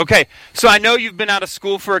Okay, so I know you've been out of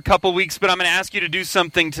school for a couple weeks, but I'm going to ask you to do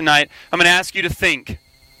something tonight. I'm going to ask you to think.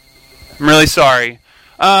 I'm really sorry.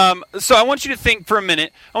 So I want you to think for a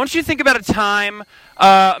minute. I want you to think about a time,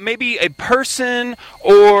 maybe a person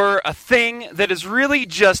or a thing that has really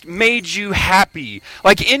just made you happy.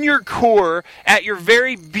 Like in your core, at your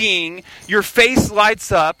very being, your face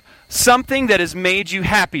lights up, something that has made you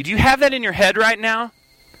happy. Do you have that in your head right now?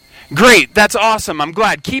 Great, that's awesome. I'm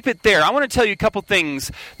glad. Keep it there. I want to tell you a couple things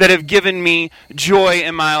that have given me joy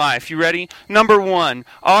in my life. You ready? Number one,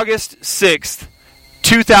 August 6th,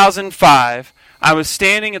 2005, I was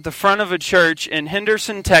standing at the front of a church in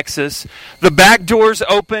Henderson, Texas. The back doors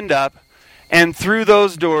opened up, and through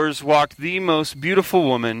those doors walked the most beautiful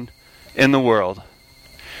woman in the world.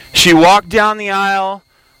 She walked down the aisle.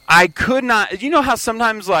 I could not, you know how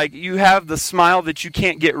sometimes like you have the smile that you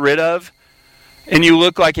can't get rid of? And you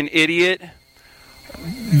look like an idiot?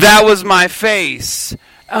 That was my face.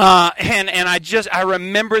 And I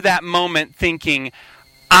remember that moment thinking,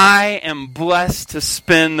 I am blessed to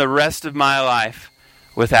spend the rest of my life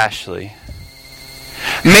with Ashley.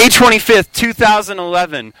 May 25th,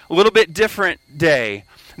 2011, a little bit different day.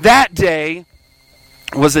 That day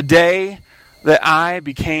was a day that I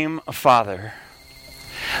became a father.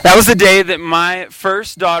 That was the day that my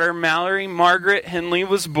first daughter, Mallory Margaret Henley,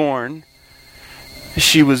 was born.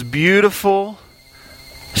 She was beautiful.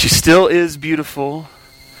 She still is beautiful.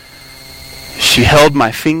 She held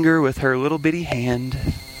my finger with her little bitty hand,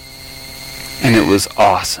 and it was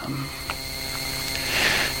awesome.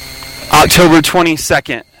 October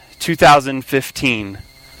 22nd, 2015,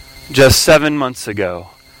 just 7 months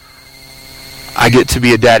ago, I get to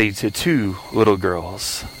be a daddy to 2 little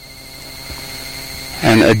girls.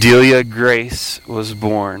 And Adelia Grace was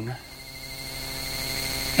born.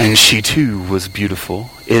 And she too was beautiful,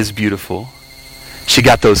 is beautiful. She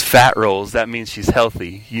got those fat rolls. That means she's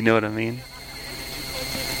healthy. You know what I mean?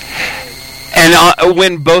 And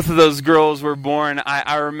when both of those girls were born,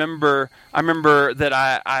 I remember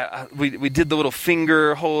that we did the little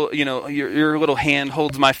finger hold. You know, your little hand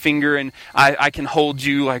holds my finger, and I can hold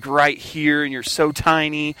you like right here, and you're so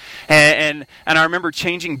tiny. And I remember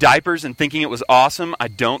changing diapers and thinking it was awesome. I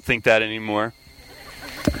don't think that anymore.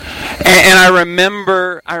 And I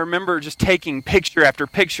remember just taking picture after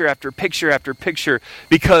picture after picture after picture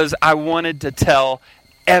because I wanted to tell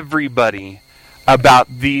everybody about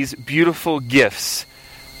these beautiful gifts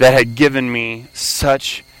that had given me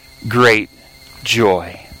such great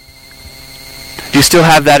joy. Do you still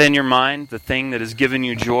have that in your mind, the thing that has given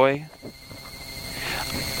you joy?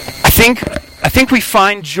 I think we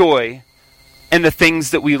find joy in the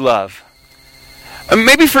things that we love.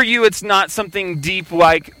 Maybe for you it's not something deep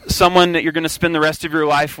like someone that you're going to spend the rest of your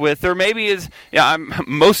life with, or maybe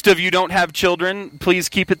most of you don't have children. Please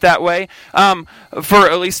keep it that way for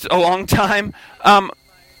at least a long time.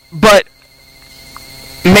 But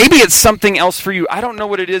maybe it's something else for you. I don't know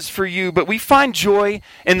what it is for you, but we find joy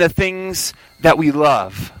in the things that we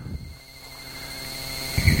love.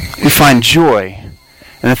 We find joy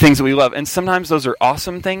in the things that we love. And sometimes those are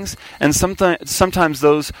awesome things, and sometimes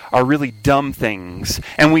those are really dumb things.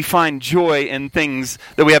 And we find joy in things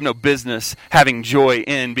that we have no business having joy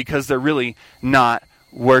in because they're really not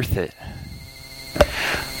worth it.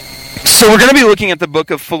 So we're going to be looking at the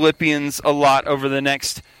book of Philippians a lot over the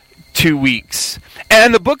next 2 weeks.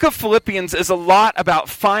 And the book of Philippians is a lot about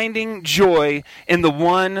finding joy in the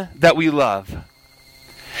one that we love.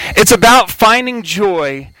 It's about finding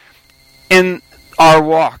joy in our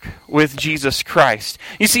walk with Jesus Christ.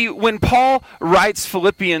 You see, when Paul writes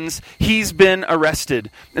Philippians, he's been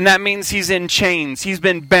arrested. And that means he's in chains. He's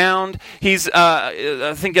been bound. He's,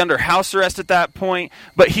 I think, under house arrest at that point.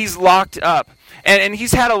 But he's locked up. And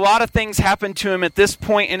he's had a lot of things happen to him at this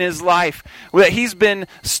point in his life. That he's been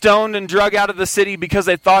stoned and drug out of the city because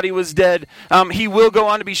they thought he was dead. He will go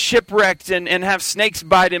on to be shipwrecked and have snakes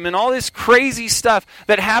bite him. And all this crazy stuff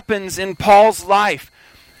that happens in Paul's life.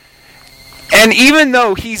 And even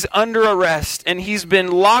though he's under arrest and he's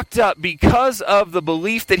been locked up because of the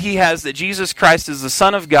belief that he has that Jesus Christ is the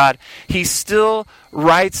Son of God, he still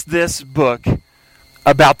writes this book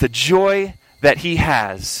about the joy that he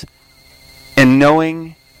has in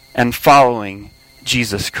knowing and following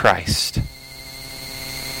Jesus Christ.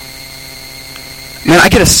 Man, I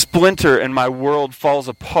get a splinter and my world falls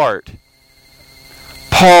apart.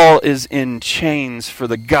 Paul is in chains for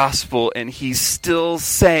the gospel, and he's still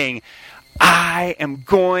saying, I am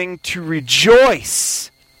going to rejoice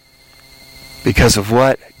because of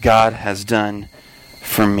what God has done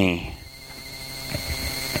for me.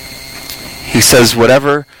 He says,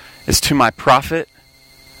 whatever is to my profit,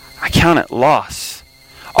 I count it loss.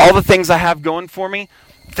 All the things I have going for me,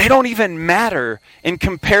 they don't even matter in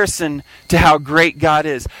comparison to how great God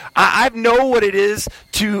is. I know what it is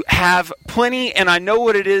to have plenty, and I know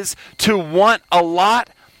what it is to want a lot.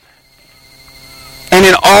 And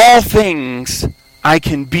in all things, I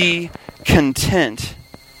can be content,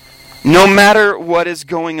 no matter what is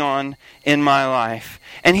going on in my life.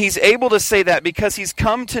 And he's able to say that because he's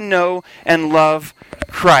come to know and love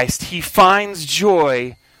Christ. He finds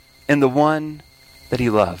joy in the one that he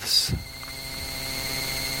loves.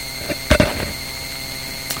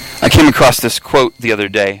 I came across this quote the other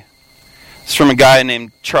day. It's from a guy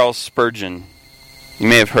named Charles Spurgeon. You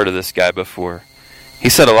may have heard of this guy before. He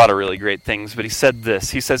said a lot of really great things, but he said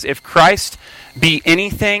this. He says, if Christ be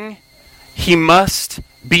anything, he must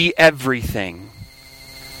be everything.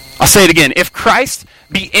 I'll say it again. If Christ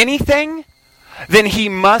be anything, then he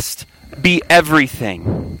must be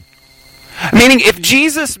everything. Meaning, if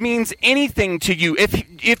Jesus means anything to you,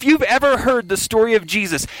 if you've ever heard the story of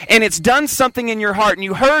Jesus and it's done something in your heart, and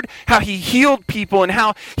you heard how he healed people and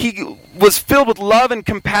how he was filled with love and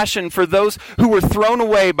compassion for those who were thrown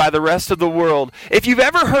away by the rest of the world, if you've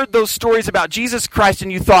ever heard those stories about Jesus Christ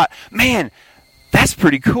and you thought, man, that's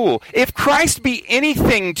pretty cool. If Christ be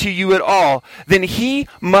anything to you at all, then he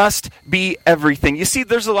must be everything. You see,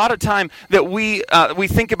 there's a lot of time that we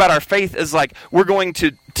think about our faith as like we're going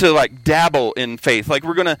to like dabble in faith, like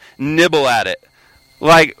we're going to nibble at it.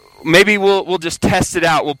 Like maybe we'll just test it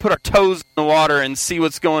out. We'll put our toes in the water and see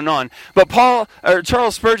what's going on. But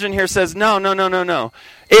Charles Spurgeon here says, no.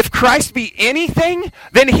 If Christ be anything,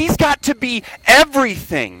 then he's got to be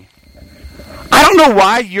everything. I don't know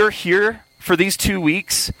why you're here for these 2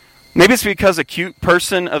 weeks. Maybe it's because a cute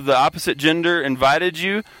person of the opposite gender invited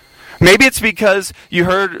you. Maybe it's because you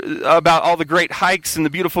heard about all the great hikes and the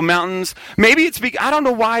beautiful mountains. Maybe it's I don't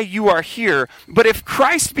know why you are here. But if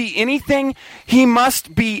Christ be anything, he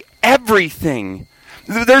must be everything.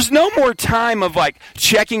 There's no more time of like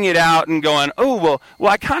checking it out and going, oh,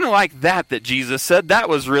 well, I kind of like that Jesus said. That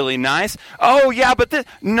was really nice. Oh, yeah, but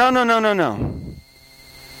no.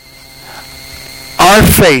 Our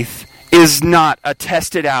faith is not a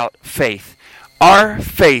tested out faith. Our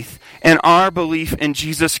faith and our belief in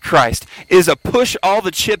Jesus Christ is a push all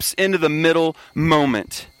the chips into the middle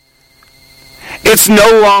moment. It's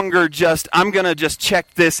no longer just, I'm going to just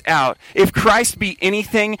check this out. If Christ be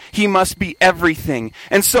anything, he must be everything.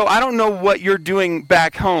 And so I don't know what you're doing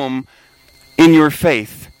back home in your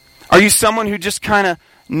faith. Are you someone who just kind of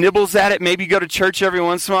nibbles at it? Maybe you go to church every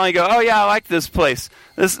once in a while and you go, oh yeah, I like this place.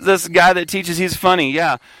 This guy that teaches, he's funny,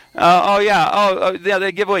 yeah. Oh yeah,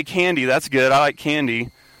 they give away candy. That's good. I like candy.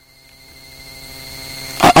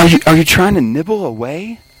 Are you trying to nibble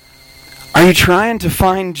away? Are you trying to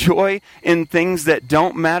find joy in things that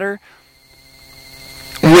don't matter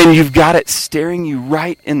when you've got it staring you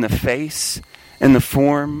right in the face in the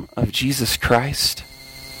form of Jesus Christ?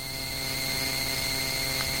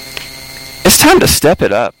 It's time to step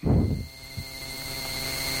it up.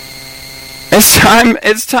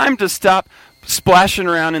 It's time to stop splashing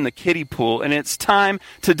around in the kiddie pool, and it's time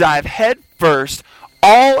to dive head first,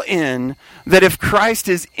 all in, that if Christ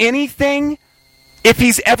is anything, if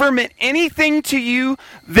he's ever meant anything to you,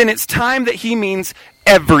 then it's time that he means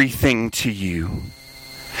everything to you.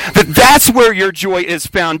 That's where your joy is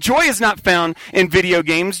found. Joy is not found in video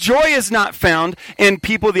games. Joy is not found in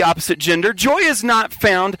people of the opposite gender. Joy is not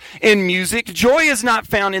found in music. Joy is not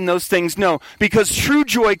found in those things. No, because true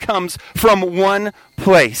joy comes from one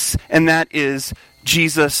place, and that is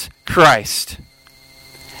Jesus Christ.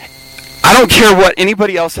 I don't care what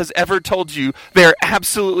anybody else has ever told you. They're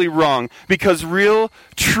absolutely wrong, because real,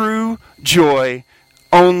 true joy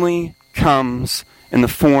only comes in the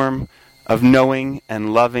form of knowing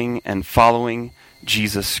and loving and following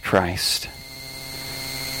Jesus Christ.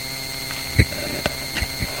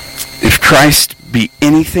 If Christ be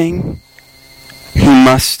anything, he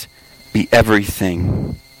must be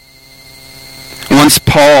everything. Once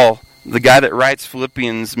Paul, the guy that writes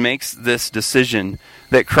Philippians, makes this decision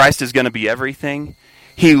that Christ is going to be everything,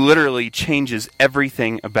 he literally changes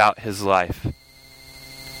everything about his life.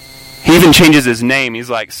 He even changes his name. He's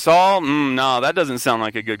like, Saul? No, that doesn't sound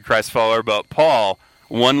like a good Christ follower, but Paul,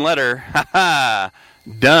 one letter,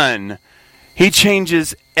 done. He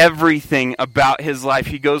changes everything about his life.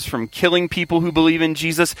 He goes from killing people who believe in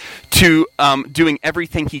Jesus to doing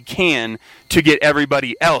everything he can to get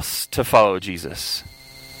everybody else to follow Jesus.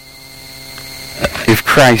 If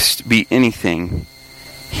Christ be anything,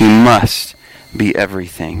 he must be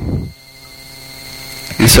everything.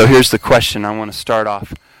 And so here's the question I want to start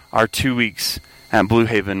off our 2 weeks at Blue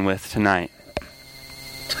Haven with tonight.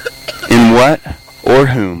 In what or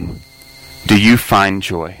whom do you find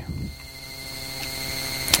joy?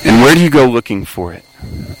 Where do you go looking for it?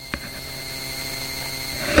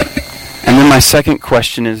 And then my second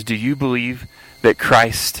question is, do you believe that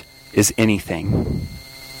Christ is anything?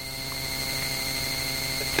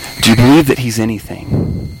 Do you believe that he's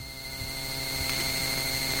anything?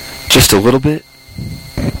 Just a little bit?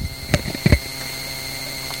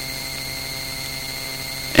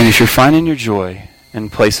 And if you're finding your joy in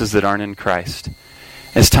places that aren't in Christ,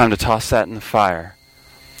 it's time to toss that in the fire.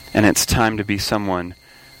 And it's time to be someone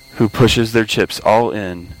who pushes their chips all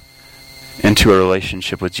into a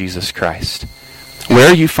relationship with Jesus Christ. Where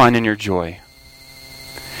are you finding your joy?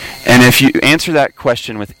 And if you answer that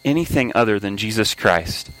question with anything other than Jesus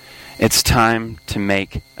Christ, it's time to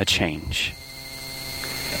make a change.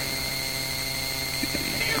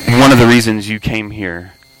 One of the reasons you came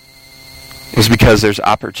here was because there's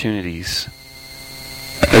opportunities.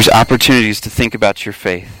 There's opportunities to think about your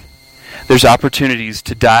faith. There's opportunities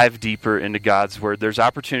to dive deeper into God's Word. There's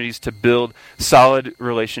opportunities to build solid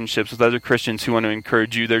relationships with other Christians who want to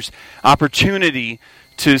encourage you. There's opportunity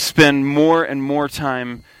to spend more and more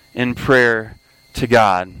time in prayer to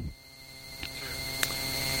God.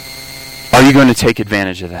 Are you going to take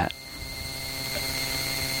advantage of that?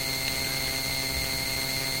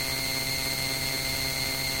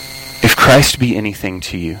 If Christ be anything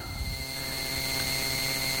to you,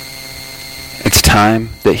 it's time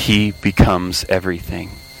that he becomes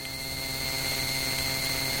everything.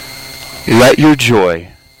 Let your joy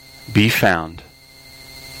be found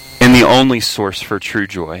in the only source for true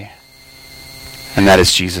joy, and that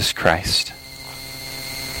is Jesus Christ.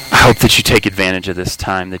 I hope that you take advantage of this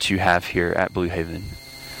time that you have here at Blue Haven.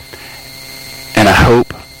 And I hope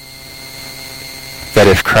that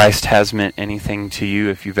if Christ has meant anything to you,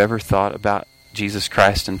 if you've ever thought about Jesus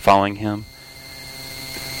Christ and following him,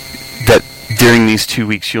 that during these 2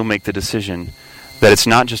 weeks you'll make the decision that it's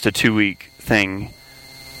not just a 2-week thing,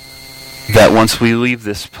 that once we leave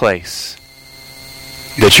this place,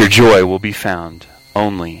 that your joy will be found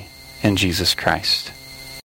only in Jesus Christ.